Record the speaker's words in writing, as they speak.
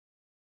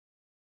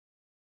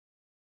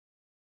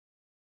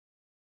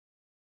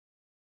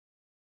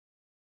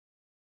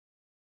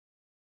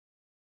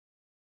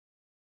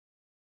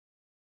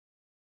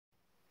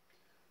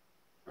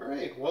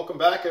Alright, welcome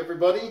back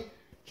everybody.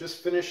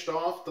 Just finished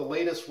off the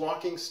latest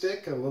walking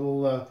stick, a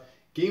little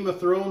Game of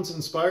Thrones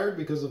inspired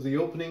because of the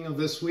opening of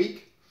this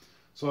week.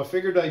 So I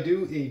figured I'd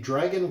do a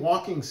dragon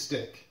walking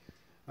stick.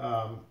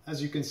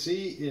 As you can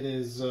see, it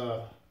is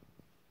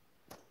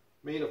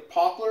made of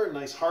poplar,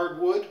 nice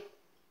hardwood.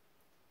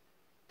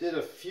 Did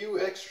a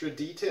few extra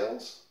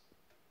details,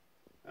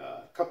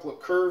 a couple of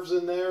curves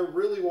in there.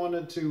 Really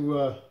wanted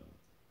to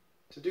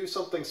do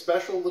something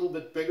special, a little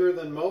bit bigger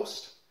than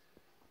most.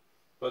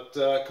 But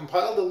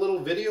compiled a little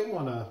video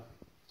on a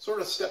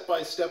sort of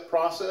step-by-step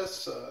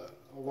process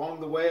along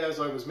the way as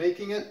I was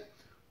making it.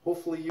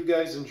 Hopefully you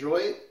guys enjoy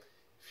it.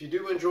 If you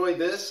do enjoy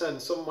this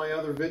and some of my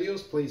other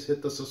videos, please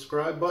hit the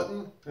subscribe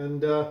button,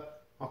 and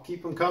I'll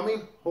keep them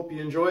coming. Hope you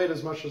enjoy it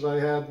as much as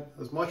I had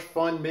as much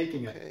fun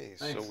making it. Okay,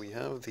 Thanks. so we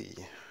have the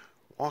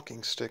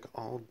walking stick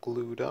all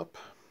glued up,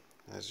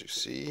 as you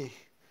see.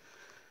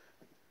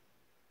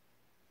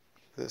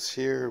 This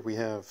here, we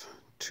have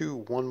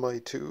two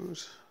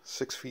 1x2s,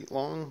 6 feet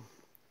long,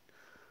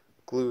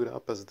 glued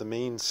up as the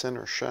main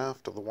center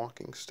shaft of the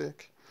walking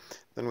stick.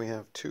 Then we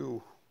have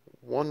two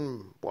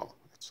one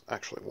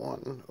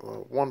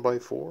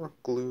 1x4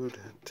 glued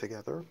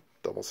together,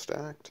 double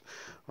stacked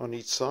on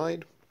each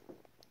side.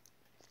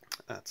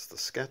 That's the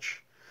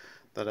sketch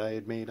that I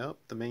had made up.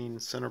 The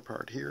main center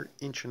part here,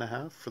 1.5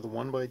 inches for the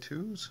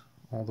 1x2s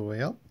all the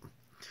way up.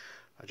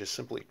 I just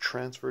simply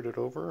transferred it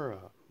over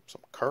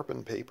some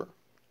carbon paper.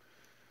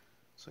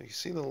 So you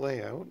see the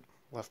layout.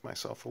 Left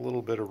myself a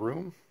little bit of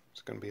room.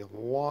 It's going to be a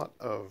lot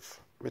of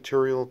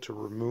material to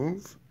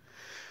remove,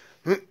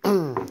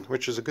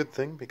 which is a good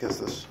thing because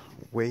this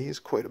weighs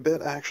quite a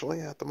bit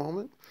actually at the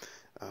moment.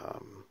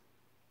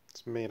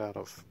 It's made out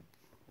of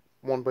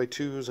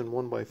 1x2s and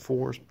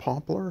 1x4s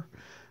poplar.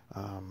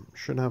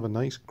 Should have a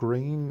nice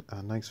grain,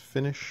 a nice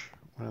finish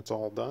when it's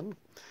all done.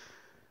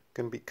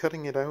 Going to be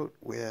cutting it out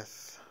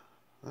with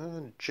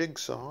a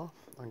jigsaw.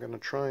 I'm going to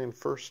try and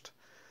first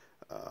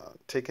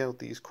take out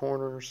these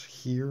corners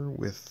here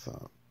with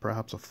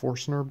perhaps a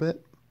Forstner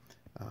bit.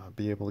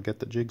 Be able to get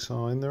the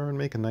jigsaw in there and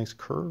make a nice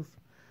curve.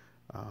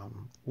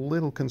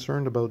 Little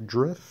concerned about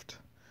drift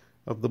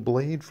of the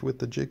blade with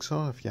the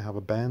jigsaw. If you have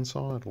a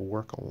bandsaw, it'll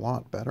work a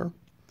lot better.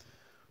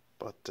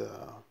 But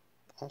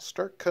I'll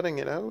start cutting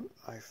it out.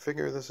 I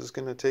figure this is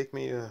going to take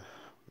me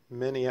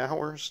many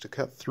hours to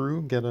cut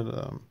through, get it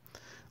at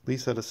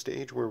least at a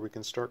stage where we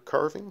can start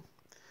carving.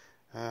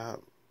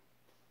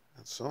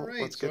 So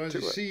Alright, let's get to it. So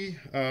as you see,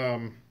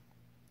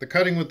 the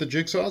cutting with the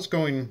jigsaw is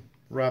going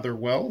rather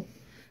well.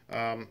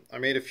 I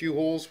made a few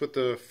holes with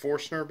the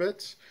Forstner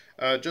bits,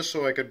 just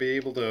so I could be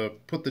able to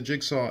put the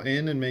jigsaw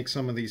in and make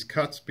some of these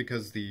cuts,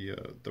 because the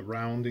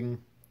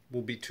rounding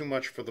will be too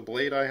much for the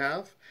blade I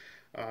have.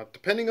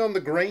 Depending on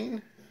the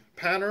grain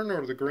pattern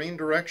or the grain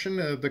direction,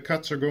 the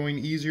cuts are going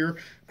easier.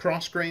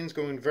 Cross grain's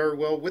going very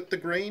well with the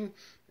grain.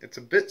 It's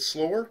a bit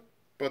slower,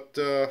 but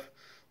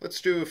let's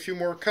do a few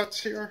more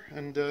cuts here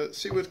and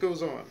see what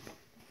goes on.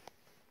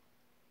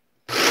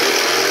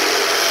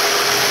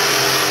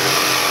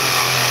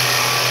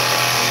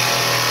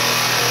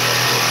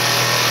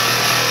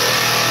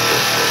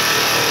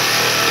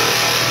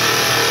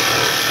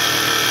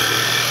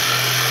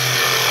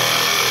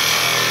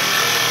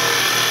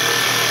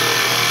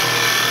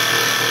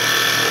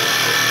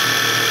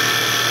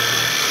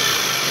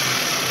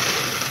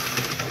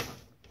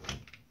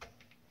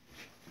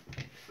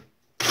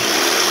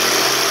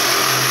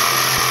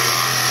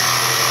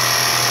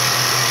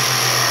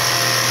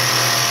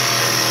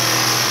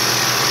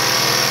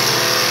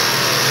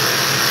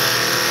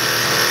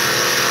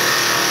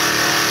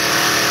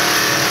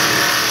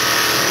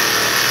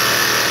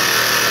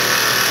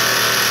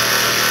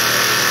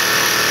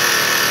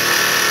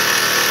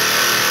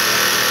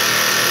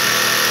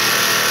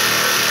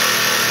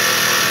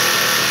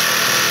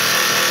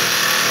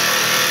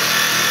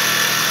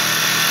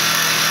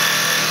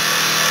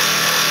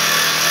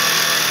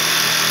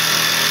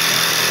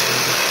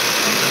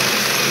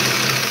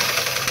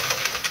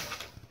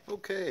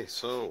 Okay,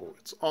 so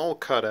it's all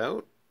cut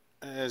out.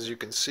 As you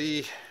can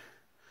see,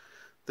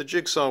 the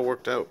jigsaw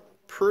worked out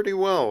pretty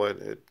well.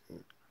 It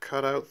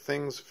cut out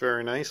things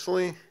very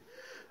nicely.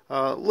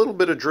 A little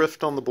bit of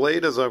drift on the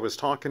blade, as I was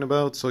talking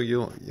about, so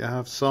you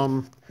have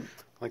some,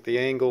 like the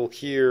angle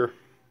here,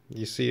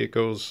 you see it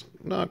goes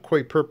not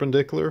quite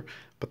perpendicular,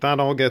 but that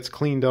all gets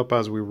cleaned up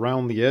as we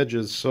round the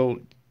edges,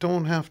 so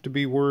don't have to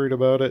be worried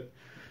about it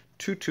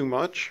too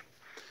much.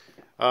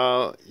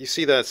 You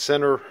see that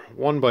center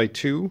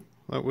 1x2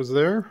 that was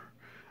there?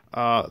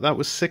 That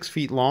was 6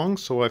 feet long,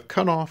 so I've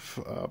cut off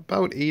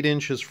about 8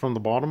 inches from the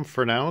bottom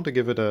for now to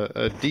give it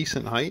a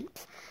decent height.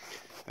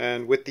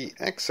 And with the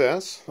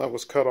excess that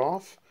was cut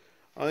off,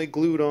 I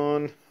glued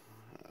on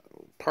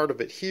part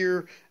of it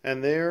here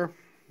and there.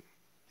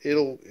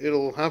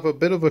 It'll have a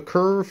bit of a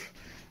curve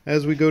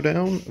as we go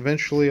down.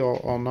 Eventually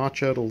I'll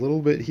notch out a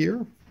little bit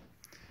here,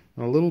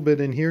 a little bit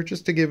in here,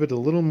 just to give it a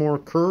little more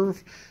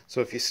curve.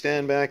 So if you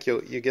stand back,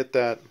 you get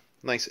that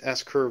nice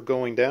S-curve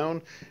going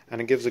down,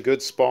 and it gives a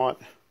good spot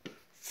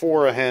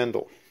for a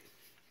handle.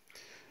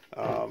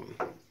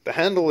 The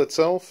handle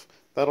itself,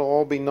 that'll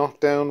all be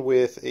knocked down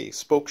with a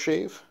spoke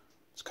shave.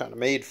 It's kind of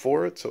made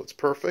for it, so it's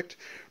perfect.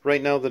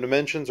 Right now the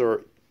dimensions are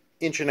 1.5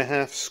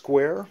 inches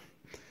square.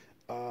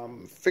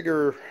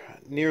 Figure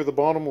near the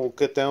bottom will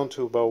get down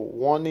to about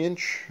 1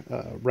 inch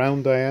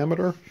round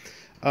diameter.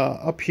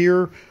 Up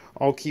here,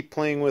 I'll keep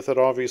playing with it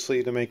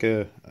obviously to make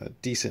a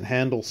decent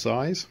handle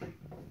size.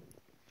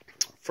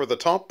 For the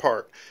top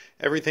part,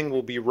 everything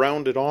will be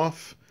rounded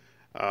off.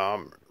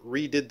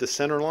 Redid the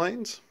center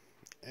lines,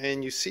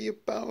 and you see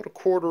about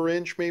 1/4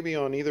 inch maybe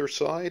on either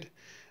side.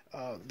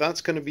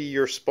 That's going to be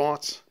your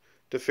spots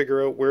to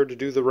figure out where to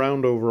do the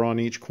round over on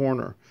each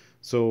corner.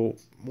 So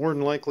more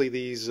than likely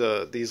these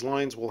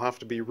lines will have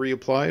to be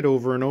reapplied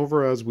over and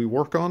over as we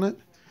work on it.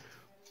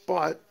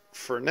 But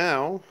for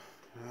now,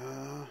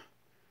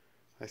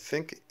 I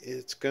think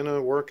it's going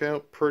to work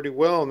out pretty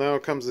well. Now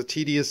comes the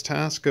tedious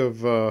task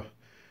of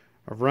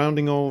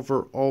rounding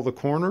over all the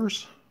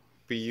corners.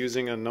 Be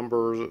using a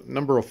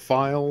number of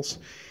files.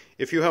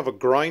 If you have a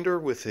grinder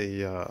with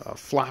a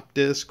flap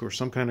disc or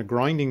some kind of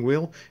grinding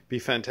wheel, be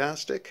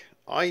fantastic.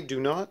 I do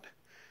not,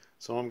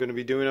 so I'm going to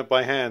be doing it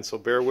by hand, so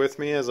bear with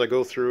me as I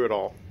go through it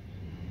all.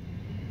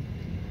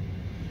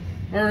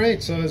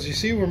 Alright, so as you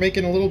see, we're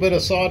making a little bit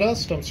of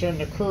sawdust. I'm starting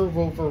to curve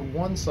over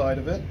one side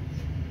of it.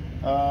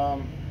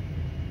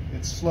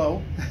 It's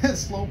slow,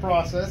 slow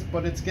process,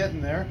 but it's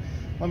getting there.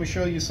 Let me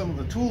show you some of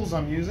the tools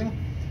I'm using.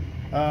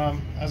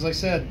 As I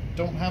said,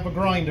 don't have a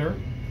grinder,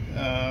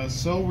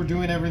 so we're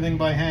doing everything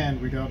by hand.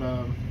 We got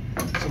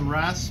some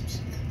rasps,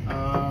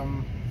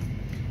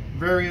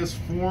 various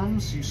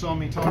forms. You saw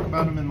me talk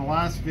about them in the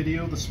last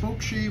video. The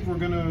spoke shave, we're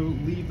going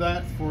to leave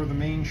that for the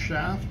main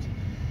shaft.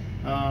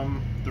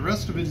 The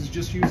rest of it is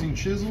just using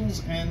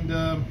chisels and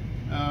a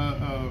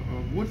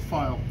wood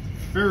file.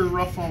 Very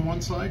rough on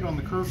one side, on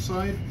the curved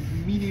side,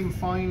 medium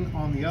fine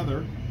on the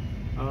other,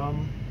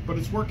 but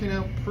it's working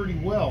out pretty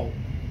well.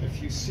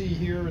 If you see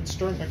here, it's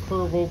starting to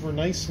curve over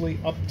nicely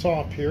up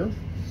top here.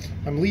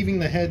 I'm leaving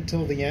the head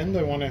till the end.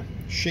 I want to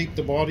shape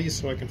the body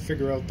so I can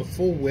figure out the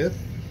full width.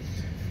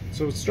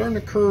 So it's starting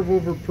to curve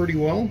over pretty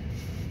well.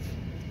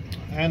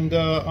 And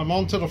I'm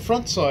on to the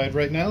front side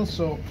right now,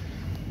 so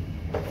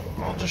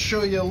I'll just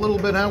show you a little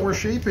bit how we're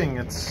shaping.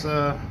 It's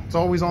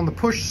always on the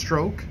push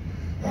stroke.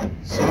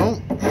 So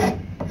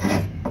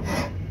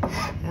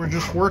we're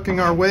just working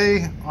our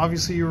way.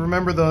 Obviously, you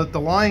remember the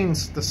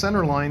lines, the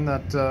center line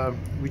that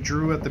we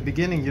drew at the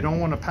beginning. You don't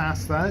want to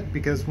pass that,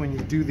 because when you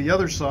do the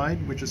other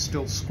side, which is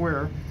still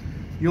square,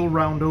 you'll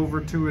round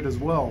over to it as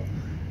well.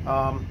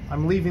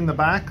 I'm leaving the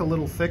back a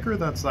little thicker.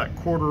 That's that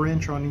 1/4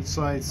 inch on each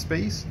side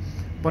space.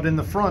 But in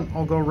the front,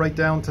 I'll go right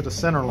down to the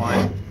center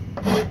line.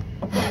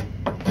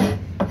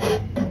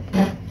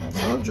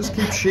 So just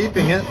keep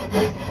shaping it.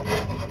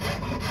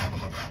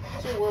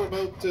 So we're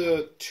about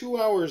 2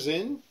 hours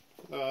in.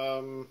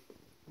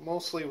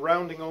 Mostly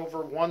rounding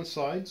over one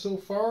side so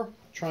far,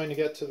 trying to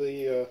get to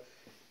the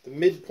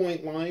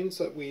midpoint lines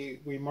that we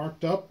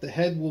marked up. The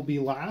head will be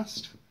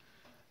last.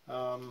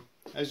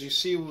 As you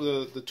see,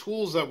 the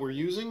tools that we're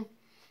using,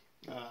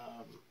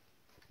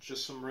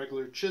 just some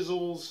regular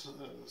chisels,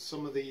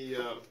 some of the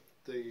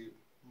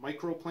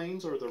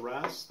microplanes or the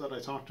rasps that I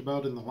talked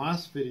about in the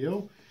last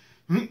video,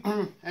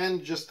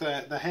 and just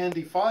the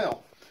handy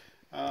file.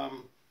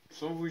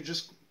 So we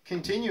just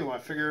continue. I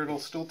figure it'll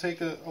still take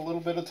a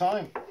little bit of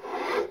time.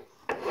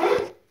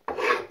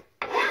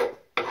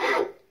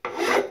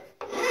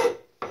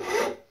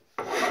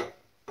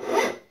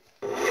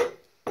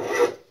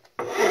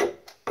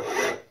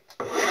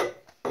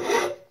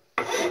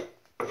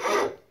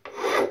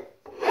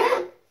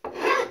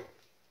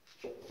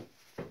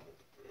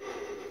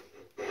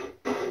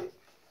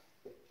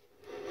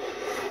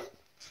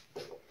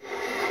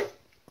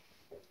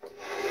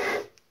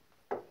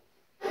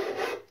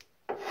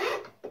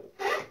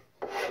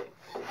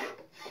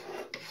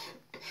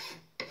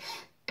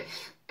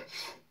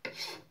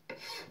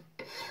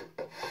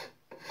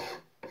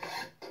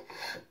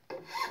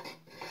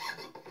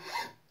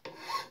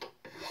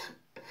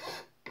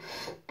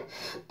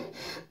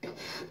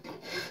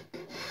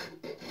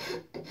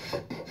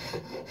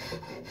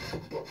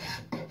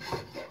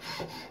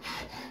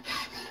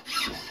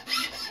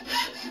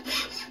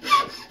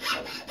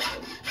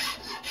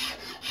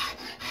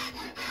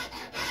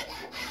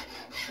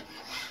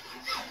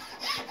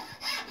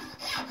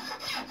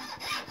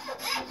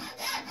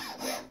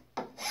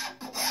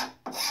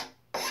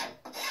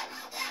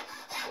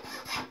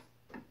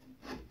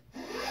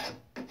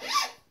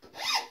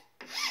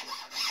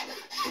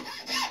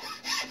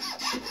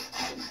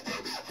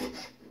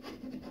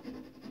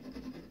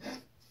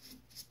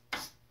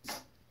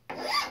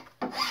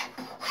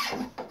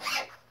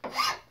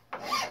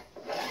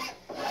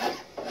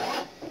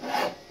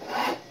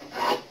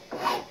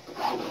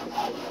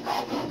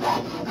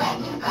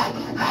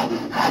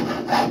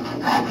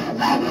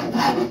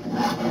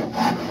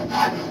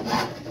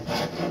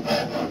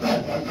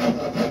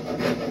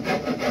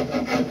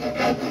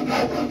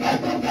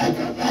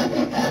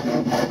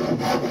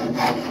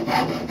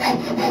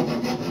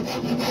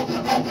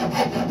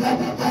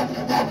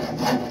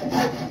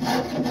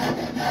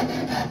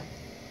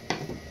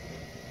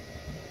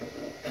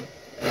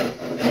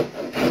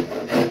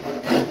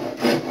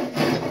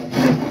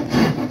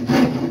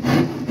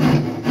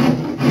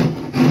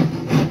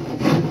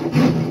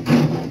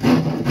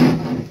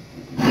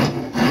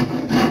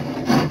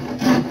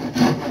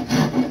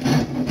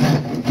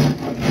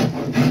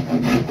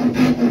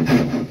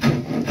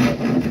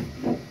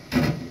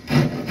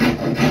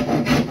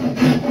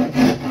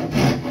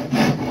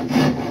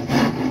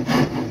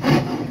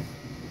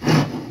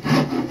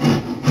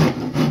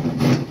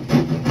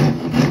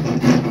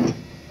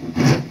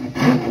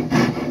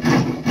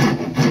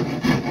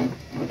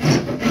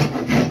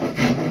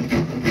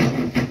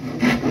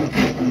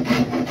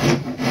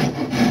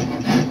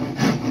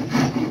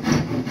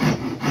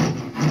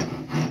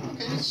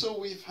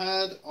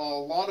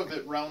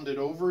 it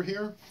over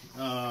here.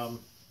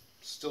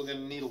 Still going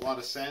to need a lot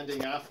of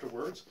sanding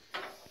afterwards.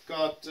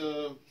 Got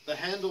the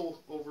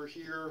handle over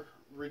here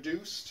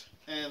reduced,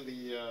 and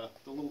the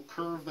little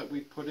curve that we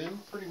put in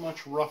pretty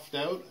much roughed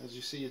out. As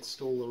you see, it's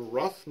still a little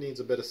rough, needs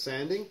a bit of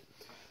sanding.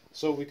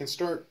 So we can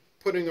start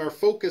putting our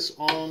focus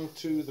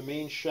onto the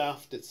main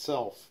shaft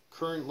itself.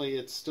 Currently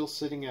it's still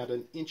sitting at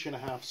 1.5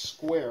 inches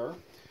square.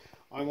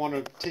 I want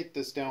to take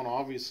this down.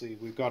 Obviously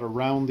we've got to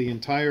round the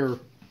entire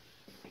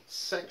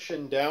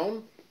section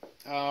down.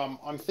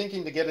 I'm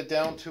thinking to get it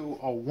down to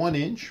a 1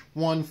 inch,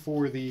 one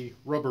for the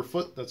rubber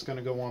foot that's going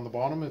to go on the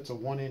bottom. It's a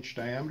 1 inch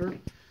diameter.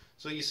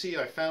 So you see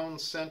I found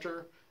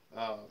center,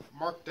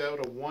 marked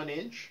out a 1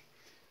 inch.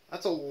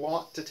 That's a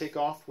lot to take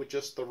off with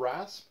just the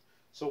rasp.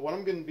 So what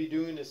I'm going to be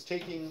doing is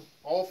taking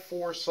all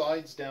 4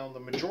 sides down, the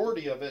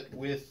majority of it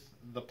with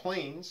the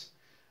planes,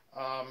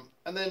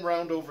 and then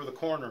round over the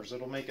corners.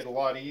 It'll make it a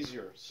lot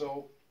easier.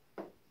 So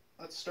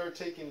let's start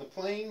taking the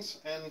planes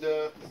and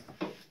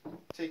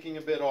taking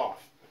a bit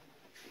off.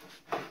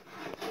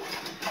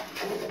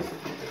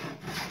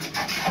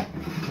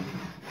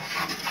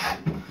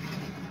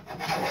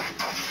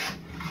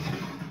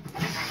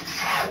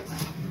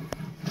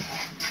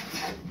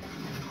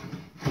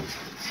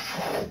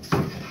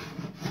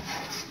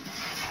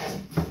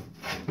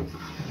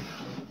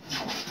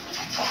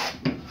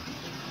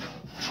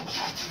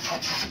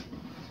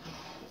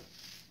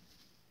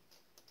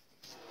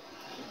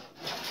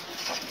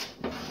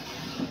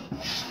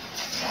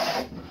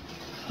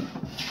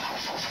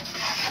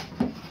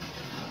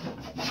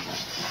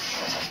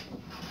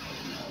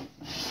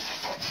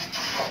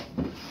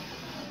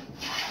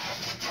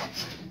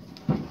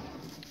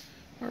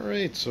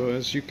 Alright, so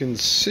as you can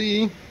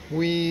see,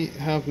 we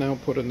have now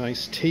put a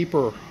nice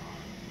taper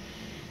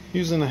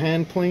using the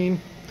hand plane.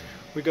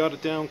 We got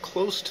it down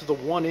close to the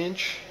 1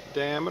 inch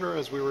diameter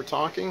as we were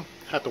talking.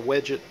 Had to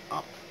wedge it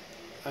up,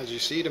 as you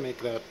see, to make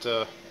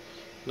that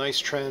nice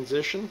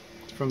transition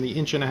from the 1.5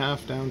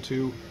 inches down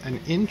to 1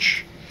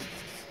 inch.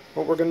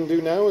 What we're going to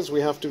do now is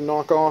we have to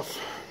knock off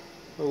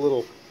a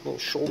little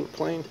shoulder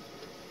plane.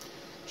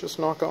 Just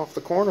knock off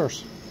the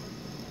corners.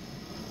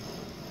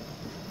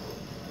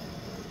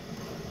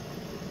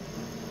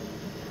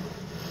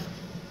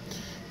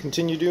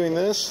 Continue doing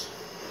this,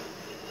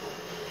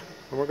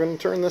 and we're going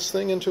to turn this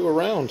thing into a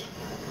round.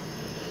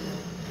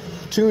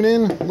 Tune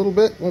in a little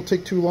bit, won't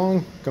take too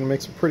long. Going to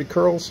make some pretty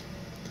curls,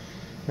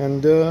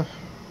 and we'll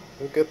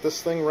get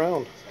this thing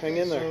round. Hang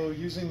in there. So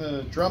using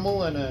the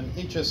Dremel and an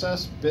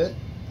HSS bit,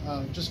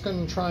 just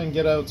going to try and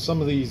get out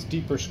some of these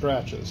deeper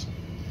scratches.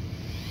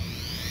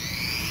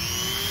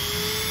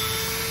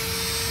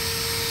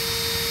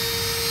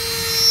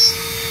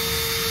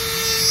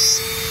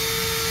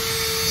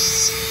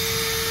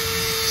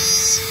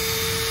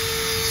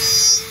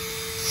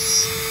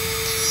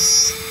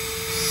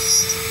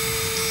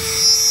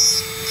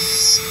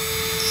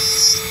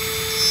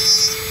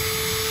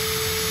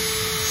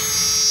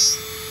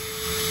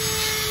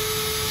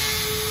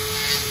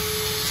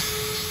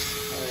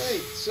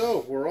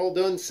 So we're all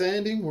done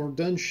sanding, we're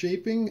done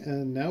shaping,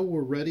 and now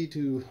we're ready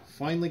to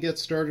finally get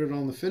started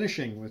on the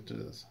finishing with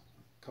a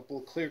couple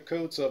of clear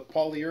coats of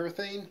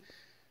polyurethane,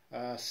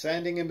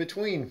 sanding in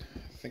between.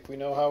 I think we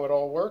know how it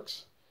all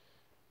works.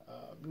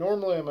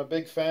 Normally I'm a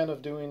big fan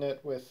of doing it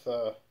with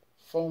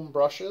foam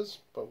brushes,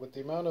 but with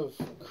the amount of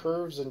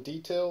curves and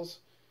details,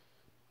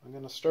 I'm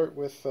going to start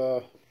with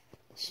a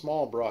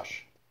small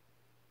brush.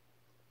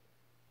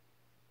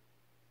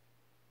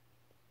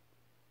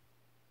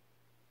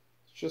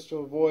 Just to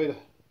avoid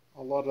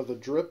a lot of the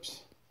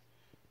drips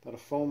that a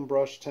foam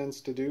brush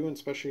tends to do,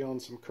 especially on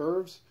some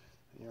curves.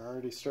 And you're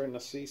already starting to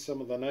see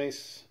some of the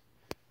nice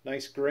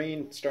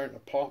grain starting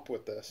to pop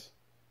with this.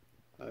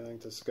 I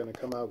think this is going to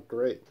come out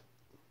great.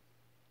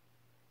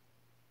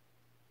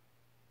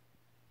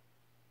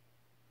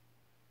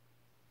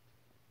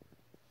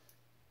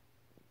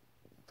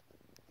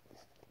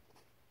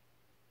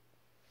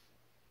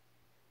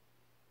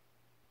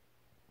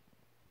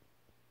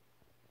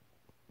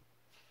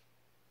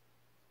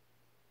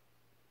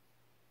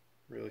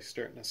 Really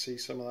starting to see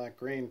some of that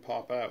grain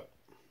pop out.